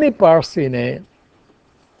how many parts in a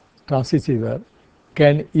transceiver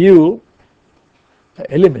can you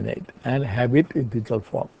eliminate and have it in digital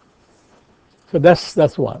form. So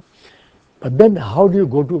that's one. But then how do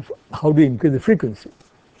you increase the frequency?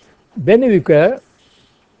 Then you require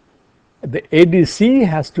the ADC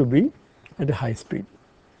has to be at a high speed.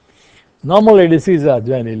 Normal ADCs are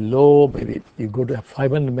generally low, maybe you go to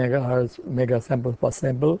 500 mega samples per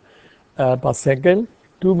second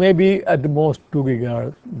to maybe at the most 2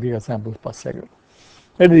 giga samples per second.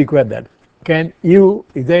 Let me require that.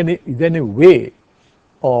 Is there any way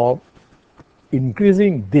of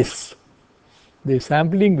increasing the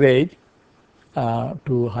sampling rate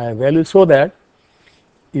to higher value so that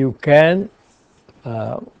you can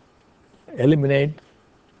eliminate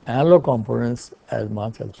analog components as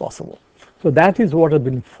much as possible? So that is what has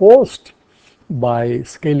been forced by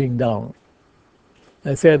scaling down.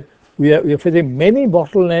 I said we are facing many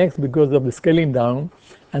bottlenecks because of the scaling down,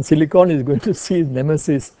 and silicon is going to see its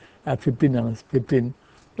nemesis at 15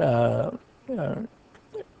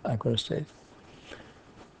 stage.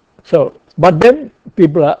 So, but then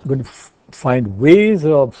people are going to find ways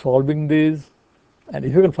of solving this, and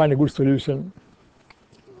if you can find a good solution,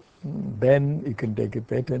 then you can take a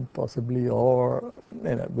patent possibly, or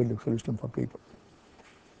build a solution for people.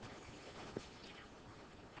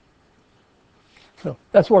 So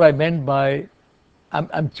that's what I meant by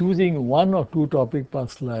I'm choosing one or two topic per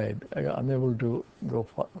slide. I'm unable to go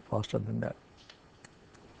faster than that.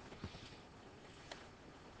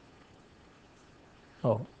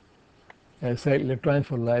 Oh, I said electronics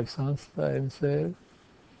for life sciences.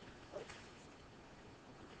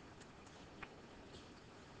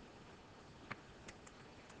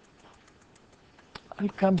 I'll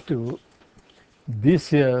come to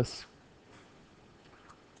this year's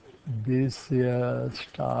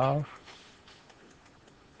staff.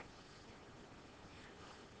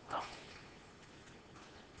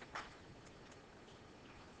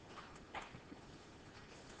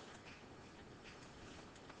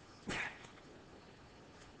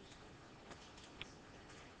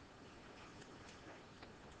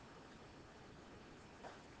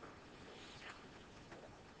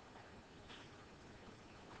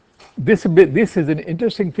 This is an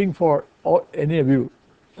interesting thing for any of you,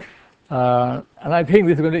 and I think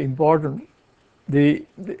this is going to be important. The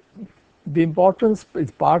importance is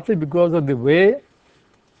partly because of the way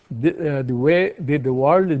the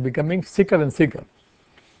world is becoming sicker and sicker,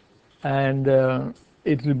 and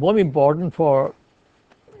it will be more important for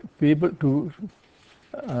people to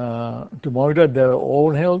monitor their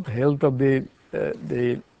own health of the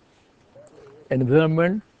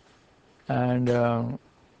environment, and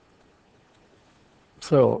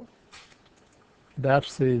so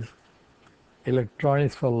that's the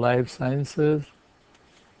electronics for life sciences.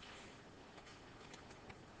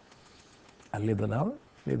 I'll leave that out.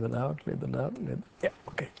 Yeah,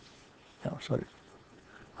 okay. No, sorry.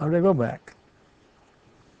 How do I go back?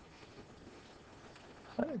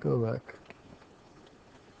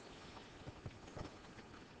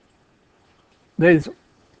 There is,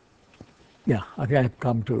 yeah, I think I've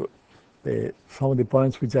come to some of the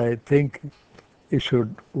points which I think you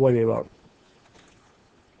should worry about.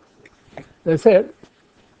 They said,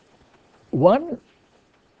 one,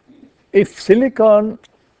 if silicon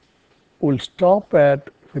will stop at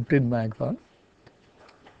 15 micron,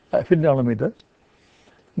 15 nanometer,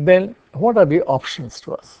 then what are the options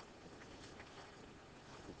to us?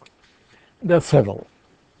 There are several.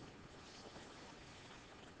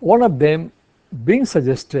 One of them being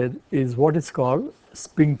suggested is what is called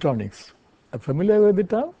spintonics. Are you familiar with the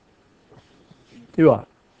term? You are.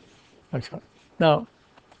 Excellent. Now,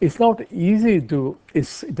 it's not easy to, it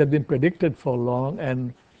has been predicted for long,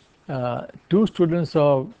 and two students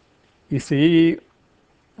of ECE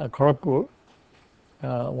Kharagpur,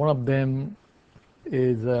 one of them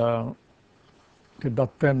is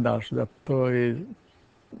Introducton, Datta is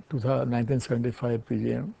 1975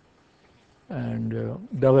 PGM, and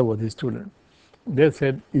the other was his student. They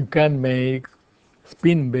said you can make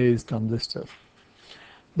spin-based transistors.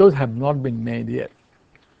 Those have not been made yet,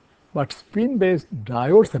 but spin-based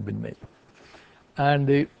diodes have been made, and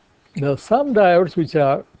there are some diodes which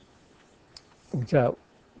are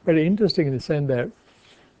very interesting in the sense that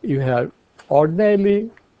you have ordinarily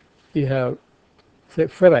you have, say,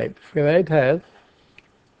 ferrite. Ferrite has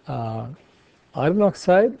iron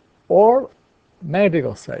oxide or magnetic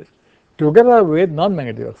oxide together with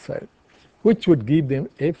non-magnetic oxide, which would give them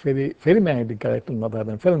a ferromagnetic character rather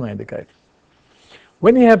than ferromagnetic character.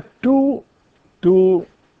 When you have two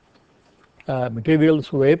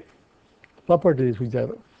materials with properties which are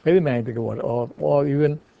ferromagnetic or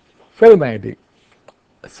even ferromagnetic,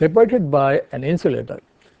 separated by an insulator,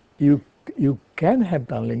 you can have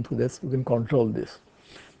tunneling through this. You can control this.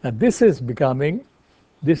 Now this is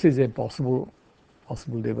a possible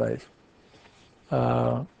device.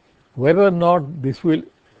 Whether or not this will,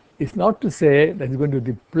 it's not to say that it's going to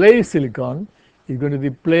replace silicon, it's going to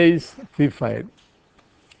replace III-V.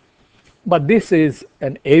 But this is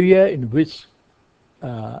an area in which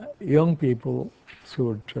young people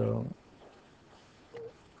should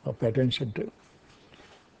pay attention to.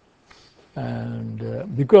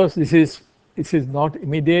 And because this is not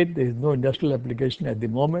immediate, there is no industrial application at the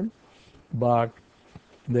moment, but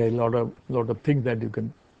there are a lot of things that you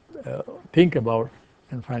can think about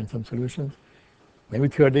and find some solutions. Maybe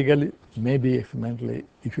theoretically, maybe experimentally,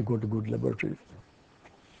 if you go to good laboratories.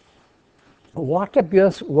 What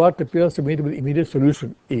appears to me to be the immediate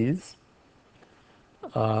solution is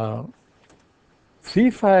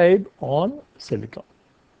III-V on silicon.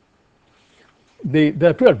 There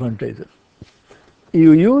are two advantages.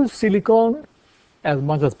 You use silicon as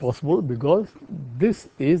much as possible because this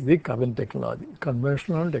is the current technology,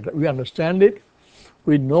 conventional technology. We understand it,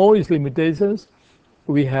 we know its limitations,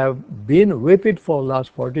 we have been with it for the last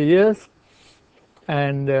 40 years,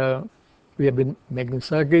 and we have been making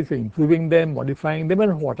circuits, improving them, modifying them,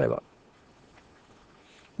 and whatever.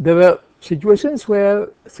 There were situations where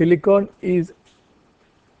silicon is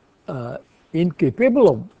incapable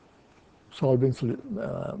of solving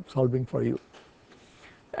for you.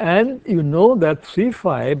 And you know that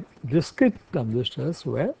 3-5 discrete transistors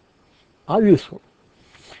are useful.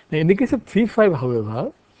 Now, in the case of 3-5,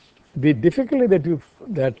 however, the difficulty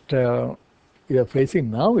that you are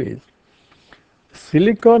facing now is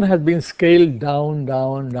silicon has been scaled down,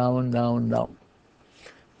 down, down, down, down.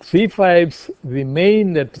 3-5s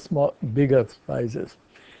remain at bigger sizes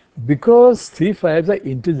because 3-5s are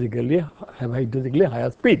have intrinsically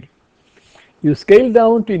higher speed. You scale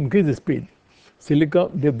down to increase the speed.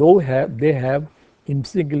 Silicon, they have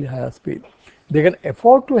intrinsically higher speed. They can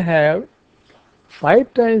afford to have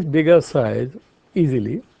 5 times bigger size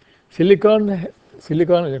easily. Silicon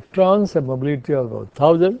electrons have mobility of about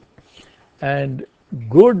 1,000, and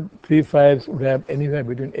good 3-5s would have anywhere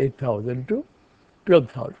between 8,000 to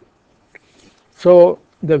 12,000. So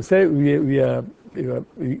they say we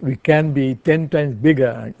can be 10 times bigger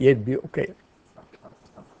and yet be okay.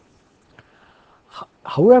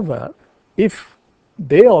 However, if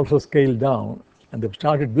they also scale down, and they've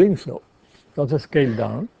started doing so, they also scale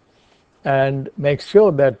down and make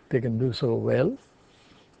sure that they can do so well,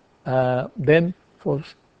 then for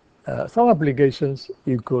some applications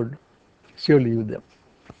you could surely use them.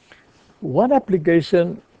 One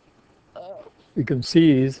application you can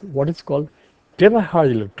see is what is called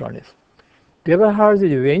terahertz electronics. Terahertz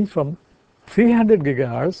is a range from 300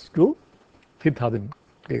 gigahertz to 3000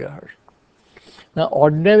 gigahertz. Now,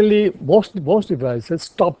 ordinarily, most devices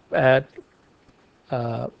stop at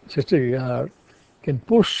 60 gigahertz, can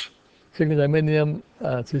push single aluminum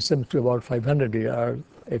systems to about 500 gigahertz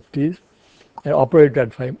FTs and operate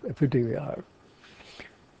at 50 gigahertz.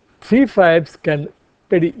 3-5s can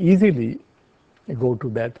pretty easily go to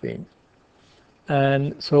that range.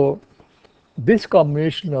 And so this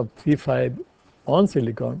combination of 3-5 on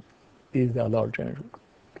silicon is the other alternative.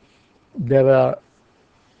 There are,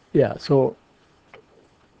 so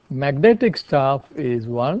magnetic stuff is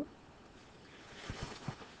one.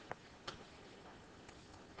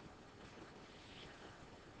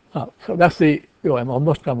 So that's I'm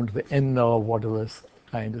almost coming to the end of what I was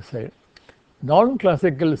trying to say.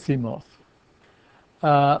 Non-classical CMOS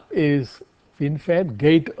is FinFET,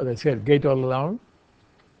 gate, as I said, gate all around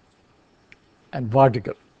and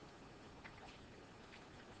vertical.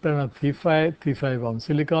 Then 3-5 on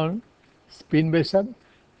silicon, spin-based up.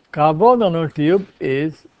 Carbon nanotube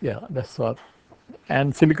is, that's what.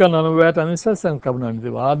 And silicon nanowire transistors and carbon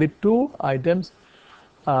nanotube are the two items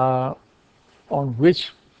on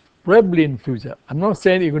which probably in future. I'm not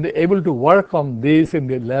saying you're going to be able to work on this in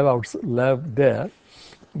the lab there,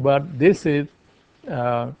 but this is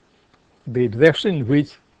the direction in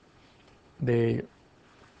which the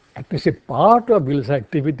at least a part of VLSI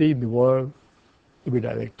activity in the world will be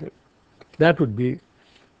directed. That would be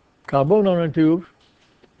carbon nanotubes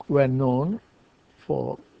were known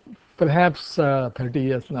for perhaps 30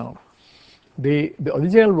 years now. The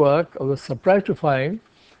original work, I was surprised to find,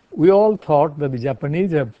 we all thought that the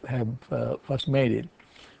Japanese have first made it.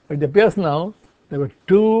 But it appears now there were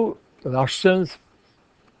two Russians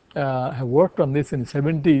have worked on this in the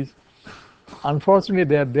 70s. Unfortunately,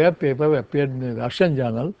 their paper appeared in a Russian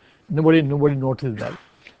journal. Nobody noticed that.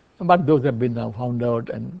 But those have been now found out,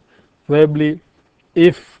 and probably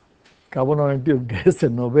if carbon nanotube gets a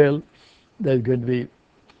Nobel, there's going to be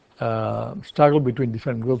struggle between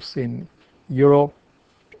different groups in Europe,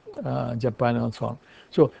 Japan, and so on.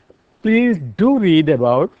 So please do read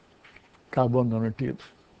about carbon nanotubes.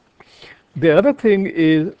 The other thing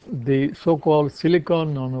is the so-called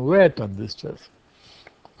silicon nanowire transistors.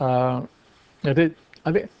 That is,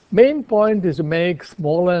 the main point is to make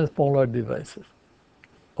smaller and smaller devices.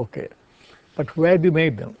 Okay, but where do you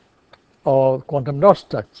make them? Or quantum dot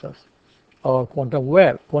structures, or quantum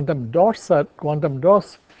wire. Quantum dots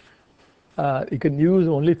you can use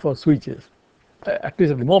only for switches, at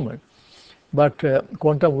least at the moment. But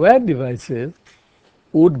quantum wire devices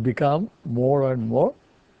would become more and more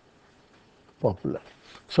popular.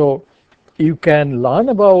 So you can learn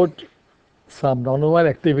about some nanowire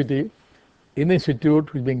activity in the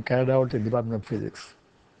institute which is being carried out in the Department of Physics.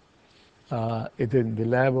 It is in the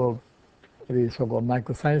lab of the so-called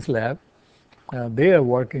microscience lab. They are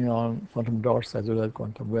working on quantum dots as well as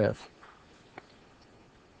quantum waves.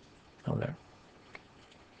 So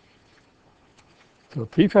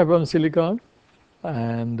 3-5 on silicon,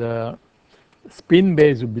 and spin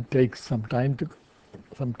base would take some time.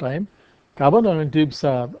 Carbon nanotubes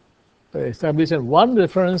are established, and one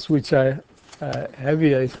reference which I have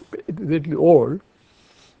here is a little old.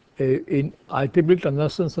 In IEEE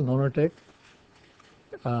Transactions on Nanotech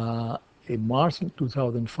in March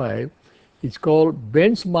 2005, It's called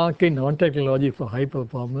benchmarking non-technology for high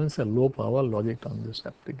performance and low power logic transistor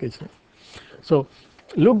application. So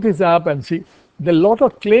look this up and see. There are a lot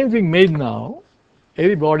of claims being made now.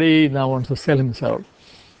 Everybody now wants to sell himself.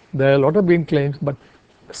 There are a lot of being claims, but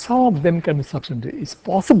some of them can be substantive. It's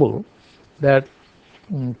possible that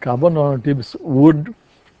carbon nanotubes would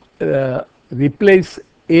replace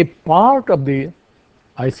a part of the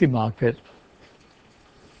IC market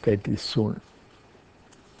pretty soon.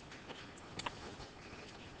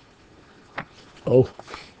 Oh,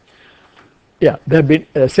 yeah, they have been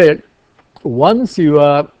said, once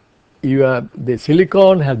the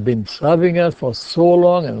silicon has been serving us for so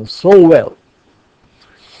long and so well,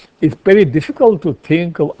 it's very difficult to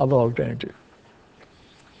think of other alternatives.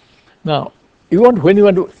 Now, if you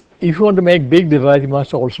want to make big devices, you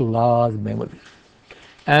must also large memory.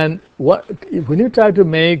 And when you try to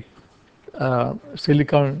make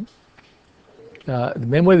silicon, the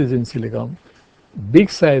memory is in silicon, big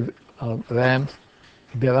size RAMs,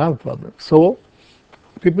 there are problems. So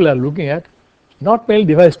people are looking at not merely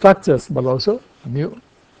device structures, but also new.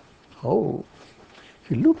 Oh,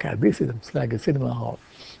 if you look at this, it's like a cinema hall.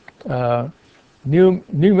 New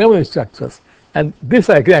memory structures, and this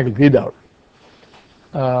I can read out.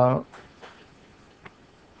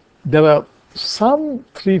 There are some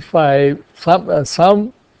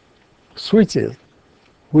some switches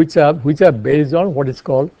which are based on what is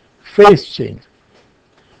called phase change.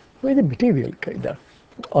 Where the material kind of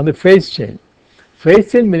on the phase change.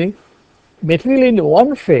 Phase change meaning material in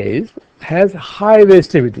one phase has high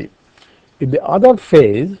resistivity. In the other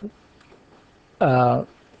phase,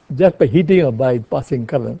 just by heating or by passing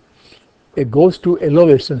current, it goes to a low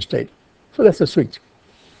resistance state. So that's a switch,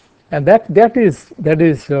 and that is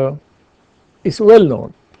well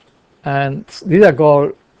known, and these are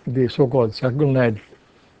called the so-called circle night.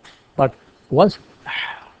 But once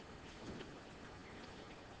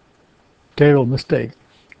terrible mistake,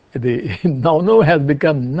 the now has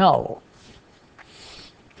become now.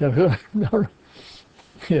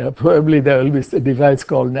 Yeah, probably there will be a device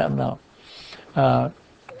called now.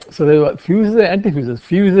 So there are fuses and antifuses.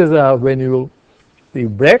 Fuses are when you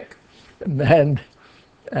break, and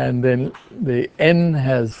then the N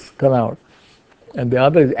has come out, and the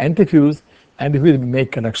other is antifuse. Antifuse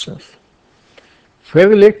make connections.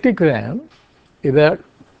 Ferroelectric RAM is that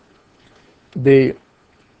the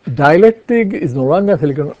dielectric is no longer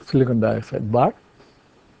silicon dioxide, but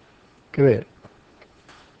clear.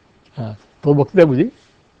 तो बकते बुझी.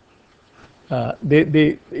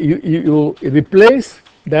 You replace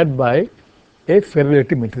that by a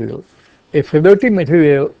ferroelectric material. A ferroelectric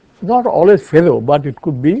material, not always ferro, but it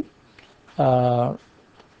could be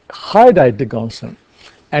high dielectric constant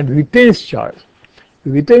and retains charge.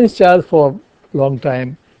 Retains charge for a long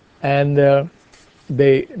time, and the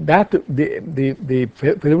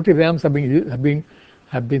ferroelectric RAMs have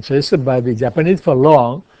been suggested by the Japanese for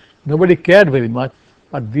long. Nobody cared very much,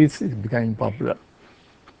 but this is becoming popular.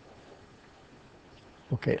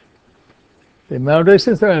 Okay. The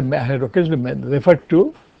manipulations I had occasionally referred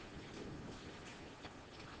to,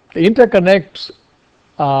 the interconnects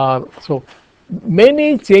are, so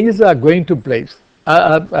many changes are going to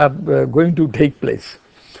take place.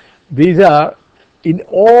 These are in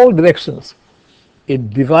all directions. In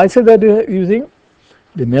devices that you are using,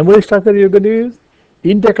 the memory structure you are going to use,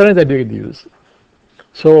 interconnects that you are going to use.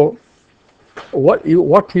 So what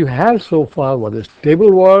you have so far was a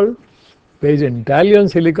stable world based entirely on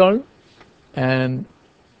silicon, and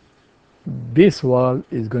this world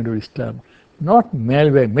is going to be disturbed, not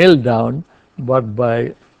meltdown, but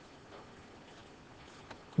by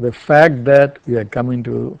the fact that we are coming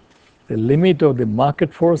to the limit of the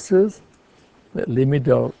market forces, the limit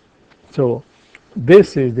of, so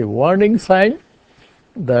this is the warning sign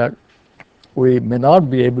that we may not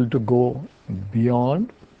be able to go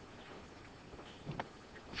beyond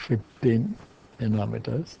 15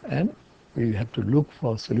 nanometers, and we have to look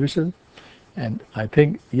for solutions. And I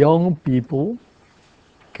think young people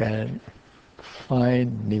can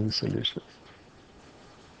find new solutions.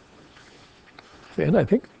 And I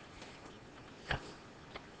think,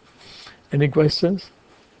 any questions?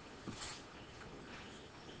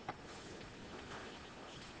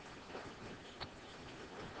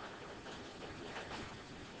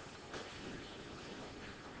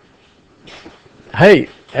 Hey,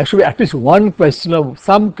 there should be at least one question of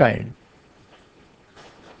some kind.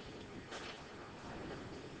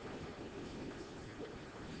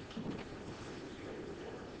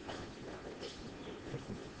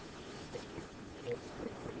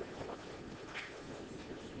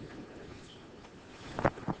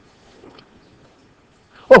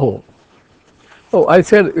 Oh, Oh, I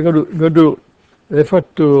said you're going to refer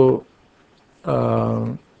to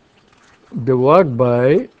uh, the work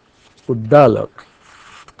by Uddalak.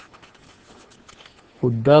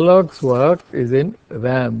 Uddalak's work is in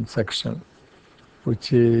RAM section,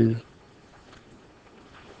 which is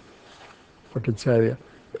Bhattacharya.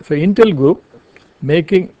 So Intel group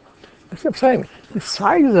making, the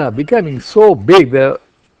sizes are becoming so big, they're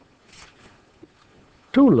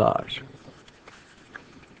too large.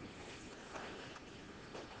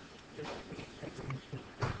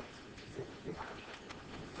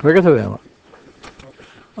 হয়ে গেছে রে আমার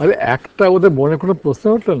আরে একটা ওদের মনে কোনো প্রশ্ন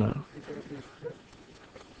উঠলো না